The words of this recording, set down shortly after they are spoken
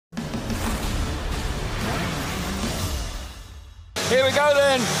Here we go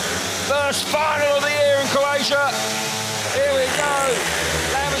then. First final of the year in Croatia. Here we go.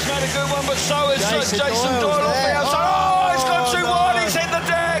 Lambert's made a good one, but so is Jason Doyle off the outside. Oh, he's gone too wide. He's hit the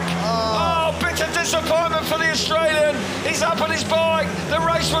deck. Oh, bitter disappointment for the Australian. He's up on his bike. The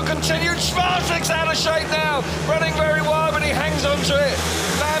race will continue. Zmarzlik's out of shape now. Running very wide, but he hangs on to it.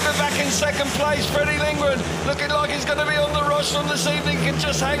 Lambert back in second place. Freddie Lindgren looking like he's going to be on the rostrum this evening. Can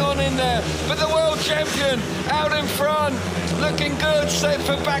just hang on in there. But the world champion out in front. Looking good, set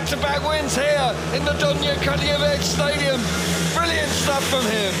for back-to-back wins here in the Donya Kadjevec Stadium. Brilliant stuff from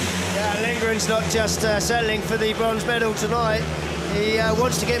him. Yeah, Lindgren's not just settling for the bronze medal tonight. He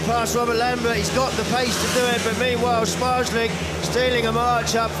wants to get past Robert Lambert. He's got the pace to do it, but meanwhile, Zmarzlik stealing a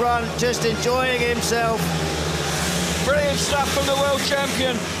march up front, just enjoying himself. Brilliant stuff from the world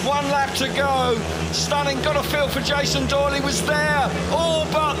champion. 1 lap to go. Stunning. Got a feel for Jason Doyle. He was there, all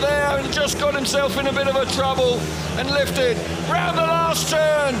but there, and just got himself in a bit of a trouble and lifted. Round the last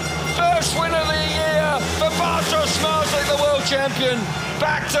turn. First win of the year for Bartosz Zmarzlik, the world champion.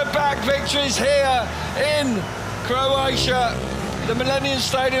 Back-to-back victories here in Croatia. The Millennium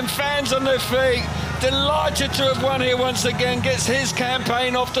Stadium, fans on their feet. Delighted to have won here once again. Gets his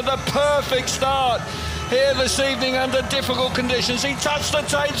campaign off to the perfect start here this evening under difficult conditions. He touched the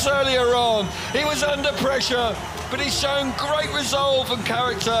tapes earlier on. He was under pressure, but he's shown great resolve and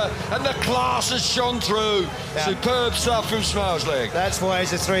character, and the class has shone through. Yeah. Superb stuff from Zmarzlik. That's why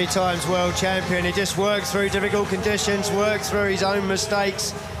he's a 3 times world champion. He just worked through difficult conditions, worked through his own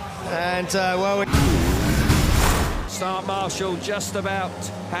mistakes, and well... Start marshal just about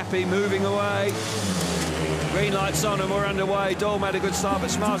happy, moving away. Green lights on and we're underway. Doyle made a good start, but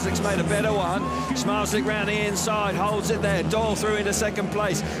Zmarzlik's made a better one. Zmarzlik round the inside, holds it there. Doyle through into second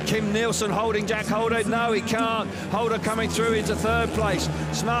place. Kim Nielsen holding Jack Holder. No, he can't. Holder coming through into third place.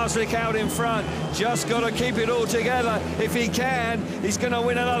 Zmarzlik out in front. Just got to keep it all together. If he can, he's going to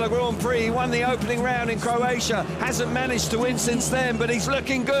win another Grand Prix. He won the opening round in Croatia. Hasn't managed to win since then, but he's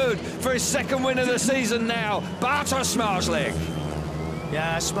looking good for his second win of the season now. Bartosz Zmarzlik.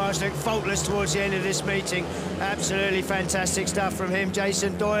 Yeah, Zmarzlik faultless towards the end of this meeting. Absolutely fantastic stuff from him.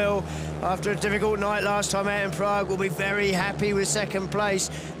 Jason Doyle, after a difficult night last time out in Prague, will be very happy with second place.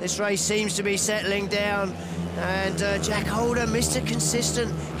 This race seems to be settling down. And Jack Holder, Mr.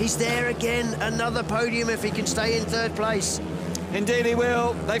 Consistent, he's there again. Another podium if he can stay in third place. Indeed he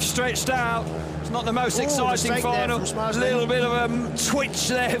will. They've stretched out. It's not the most exciting final. A little bit of a twitch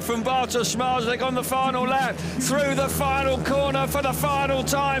there from Bartosz Zmarzlik on the final lap. Through the final corner for the final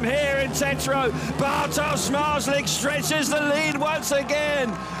time here in Tetro. Bartosz Zmarzlik stretches the lead once again.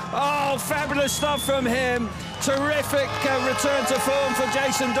 Oh, fabulous stuff from him. Terrific return to form for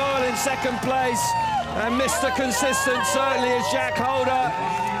Jason Doyle in second place. And Mr. Consistent certainly is Jack Holder.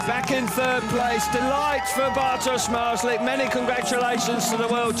 Back in third place. Delight for Bartosz Zmarzlik. Many congratulations to the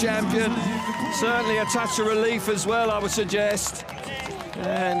world champion. Certainly a touch of relief as well, I would suggest.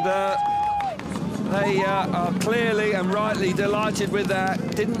 And they are clearly and rightly delighted with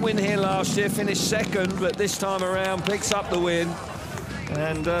that. Didn't win here last year, finished second, but this time around picks up the win.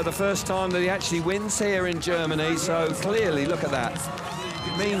 And the first time that he actually wins here in Germany, so clearly, look at that.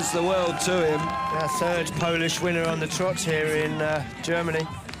 It means the world to him. Our third Polish winner on the trot here in Germany.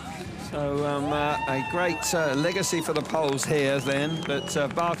 So a great legacy for the Poles here then, but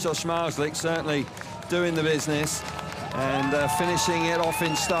Bartosz Zmarzlik certainly doing the business and finishing it off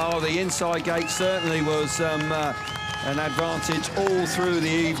in style. The inside gate certainly was an advantage all through the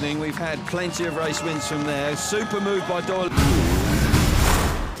evening. We've had plenty of race wins from there. Super move by Doyle.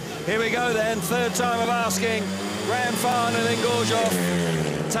 Here we go then, third time of asking. Grand final in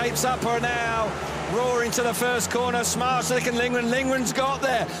Gorzów. Tapes up for now. Roaring to the first corner, Zmarzlik and Lindgren. Lindgren's got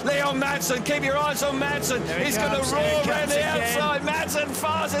there. Leon Madsen, keep your eyes on Madsen. He's going to roar around the outside. Madsen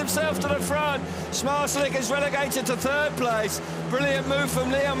fires himself to the front. Zmarzlik is relegated to third place. Brilliant move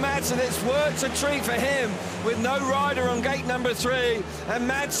from Leon Madsen. It's worked a treat for him with no rider on gate number 3. And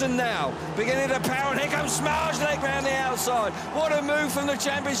Madsen now beginning to power. And here comes Zmarzlik round the outside. What a move from the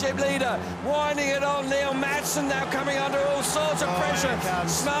championship leader. Winding it on. Leon Madsen now coming under all sorts of pressure.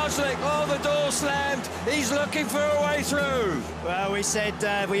 Zmarzlik, the door slammed. He's looking for a way through. Well, we said,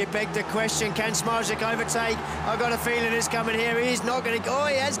 we begged the question, can Zmarzlik overtake? I've got a feeling it's coming here. He's not going to... Oh,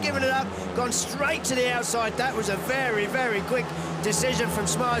 he has given it up. Gone straight to the outside. That was a very, very quick decision from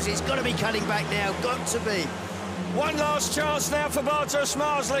Zmarzlik. He's got to be cutting back now. Got to be. One last chance now for Bartosz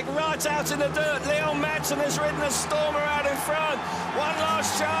Zmarzlik, right out in the dirt. Leon Madsen has ridden a stormer out in front. One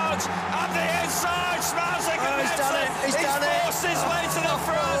last chance, up the inside, Zmarzlik and Madsen. He's forced his way to the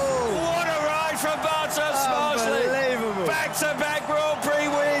front. What a ride from Bartosz Zmarzlik. Back-to-back Grand Prix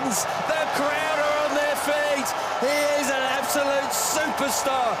wins. The crowd are on their feet. He is an absolute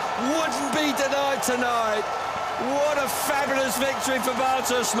superstar wouldn't be denied tonight. What a fabulous victory for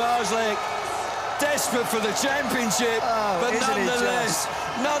Bartosz Zmarzlik. Desperate for the championship, but nonetheless.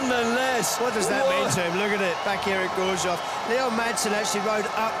 What does that mean to him? Look at it, back here at Gorzów. Leon Madsen actually rode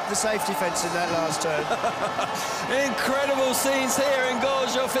up the safety fence in that last turn. Incredible scenes here in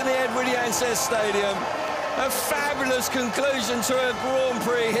Gorzów in the Edward Janssens Stadium. A fabulous conclusion to a Grand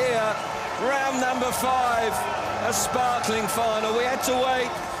Prix here. Round number 5, a sparkling final. We had to wait,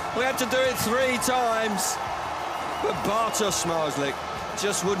 we had to do it 3 times. But Bartosz Zmarzlik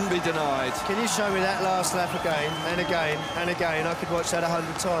just wouldn't be denied. Can you show me that last lap again, and again, and again? I could watch that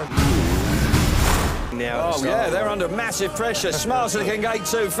 100 times. Oh, yeah, they're under massive pressure. Zmarzlik in gate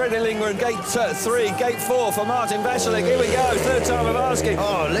 2, Freddie Lindgren gate 3, gate 4 for Martin Vasilik. Here we go, 3rd time of asking.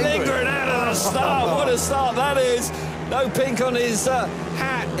 Oh, Lindgren out of the start. What a start that is. No pink on his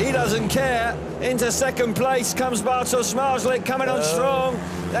hat. He doesn't care. Into 2nd place comes Bartosz Zmarzlik, coming on strong.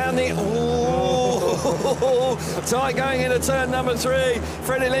 Down the... tight going into turn number 3.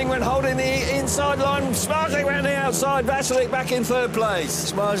 Freddie Lindgren holding the inside line. Zmarzlik round the outside. Vasilik back in 3rd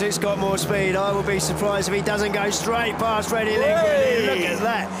place. Zmarzlik's got more speed. I will be surprised if he doesn't go straight past Freddie Lindgren. Look at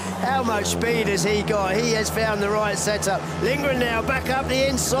that. How much speed has he got? He has found the right setup. Lindgren now back up the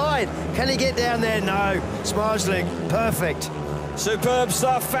inside. Can he get down there? No. Zmarzlik, perfect. Superb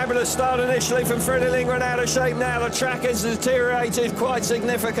stuff, fabulous start initially from Freddie Lindgren, out of shape now. The track has deteriorated quite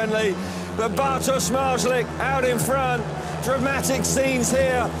significantly. But Bartosz Zmarzlik out in front. Dramatic scenes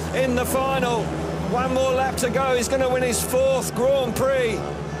here in the final. 1 more lap to go. He's going to win his 4th Grand Prix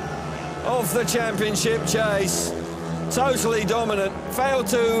of the championship chase. Totally dominant. Failed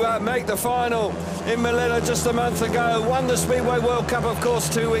to make the final in Melilla just a month ago. Won the Speedway World Cup, of course,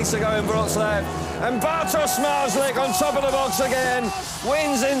 2 weeks ago in Wrocław. And Bartosz Zmarzlik on top of the box again.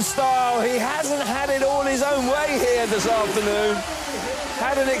 Wins in style. He hasn't had it all his own way here this afternoon.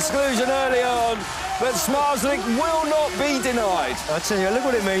 Had an exclusion early on, but Zmarzlik will not be denied. I tell you, look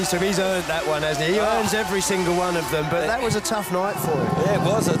what it means to him. He's earned that one, hasn't he? He earns every single one of them, but that was a tough night for him. It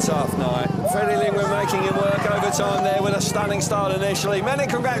was a tough night. Freddie Lindgren making him work overtime there with a stunning start initially. Many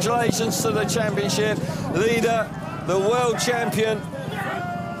congratulations to the championship leader, the world champion.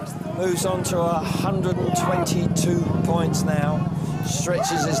 Moves on to 122 points now.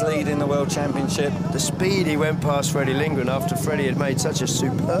 Stretches his lead in the World Championship. The speed he went past Freddie Lindgren after Freddie had made such a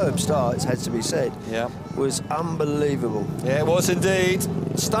superb start, it has to be said, was unbelievable. Yeah, it was indeed.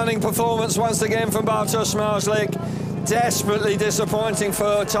 Stunning performance once again from Bartosz Zmarzlik. Desperately disappointing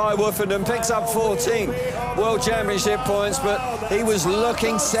for Ty Woofenden. Picks up 14 World Championship points, but he was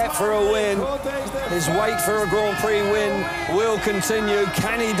looking set for a win. His wait for a Grand Prix win will continue.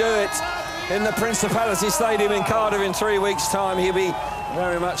 Can he do it in the Principality Stadium in Cardiff in 3 weeks' time? He'll be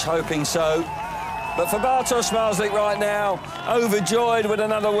very much hoping so. But for Bartosz Zmarzlik right now, overjoyed with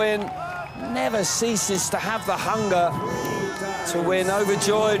another win, never ceases to have the hunger to win,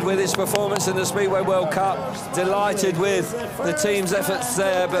 overjoyed with his performance in the Speedway World Cup, delighted with the team's efforts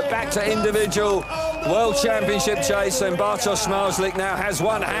there, but back to individual World Championship chase, and Bartosz Zmarzlik now has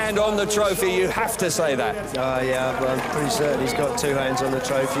one hand on the trophy. You have to say that. Oh, yeah, well, I'm pretty certain he's got 2 hands on the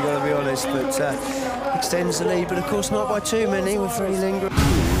trophy, you've got to be honest, but extends the lead, but of course not by too many with Freddie Lindgren.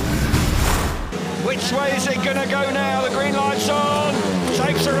 Which way is it going to go now? The green light's on.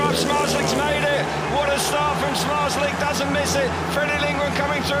 Takes her up. Zmarzlik's made it. What a start from Zmarzlik. Doesn't miss it. Freddie Lindgren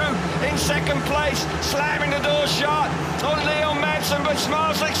coming through in 2nd place. Slamming the door shut on Leon Madsen, but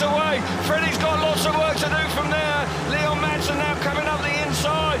Zmarzlik's away. Freddie's got lots of work to do from there. Leon Madsen now coming up the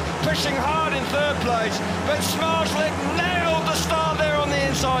inside, pushing hard in 3rd place. But Zmarzlik nailed the start there on the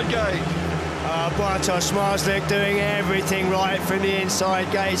inside gate. Bartosz Zmarzlik doing everything right from the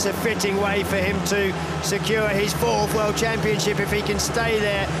inside gate. It's a fitting way for him to secure his 4th World Championship if he can stay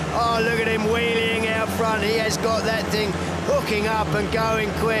there. Oh, look at him wheeling out front. He has got that thing hooking up and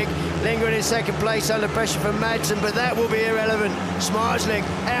going quick. Lindgren in 2nd place under pressure from Madsen, but that will be irrelevant. Zmarzlik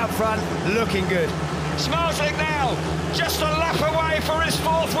out front, looking good. Zmarzlik now just a lap away for his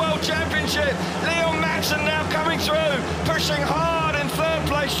 4th World Championship. Leon Madsen now coming through, pushing hard in 3rd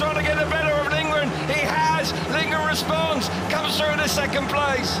place, trying to get the better of Lindgren. He has. Lindgren responds, comes through to 2nd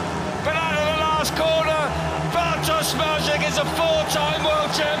place. But out of the last corner, Bartosz Zmarzlik is a 4-time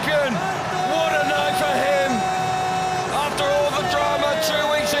world champion. What a night for him. After all the drama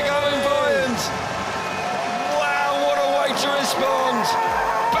 2 weeks ago in Boyens. Wow, what a way to respond.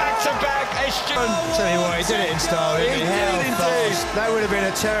 Back-to-back SG. Tell you what, he did it in style. He did indeed. That would have been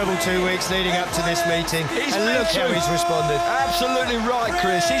a terrible 2 weeks leading up to this meeting. And look how he's responded. Absolutely right,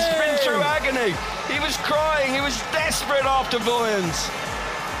 Chris. He's been through agony. He was crying. He was desperate after Boyens.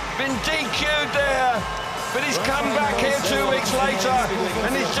 Been DQ'd there. but he's come back here 2 weeks later,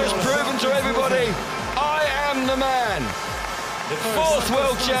 and he's just proven to everybody, I am the man. Fourth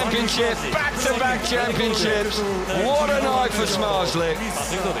World Championship, back-to-back championships. What a night for Zmarzlik.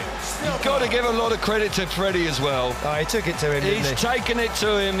 You've got to give a lot of credit to Freddie as well. Oh, he took it to him, didn't he? He's taken it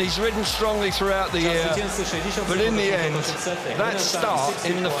to him. He's ridden strongly throughout the year. But in the end, that start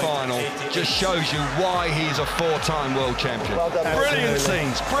in the final just shows you why he's a four-time world champion. Brilliant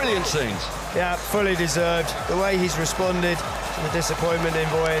scenes, brilliant scenes. Yeah, fully deserved. The way he's responded to the disappointment in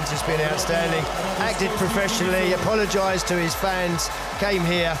Voyens has been outstanding. Acted professionally, apologised to his fans, came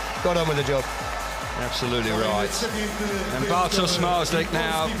here, got on with the job. Absolutely right. And Bartosz Zmarzlik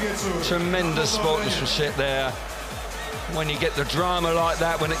now, tremendous sportsmanship there. When you get the drama like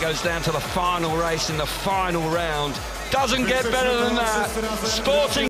that, when it goes down to the final race in the final round, doesn't get better than that. Sporting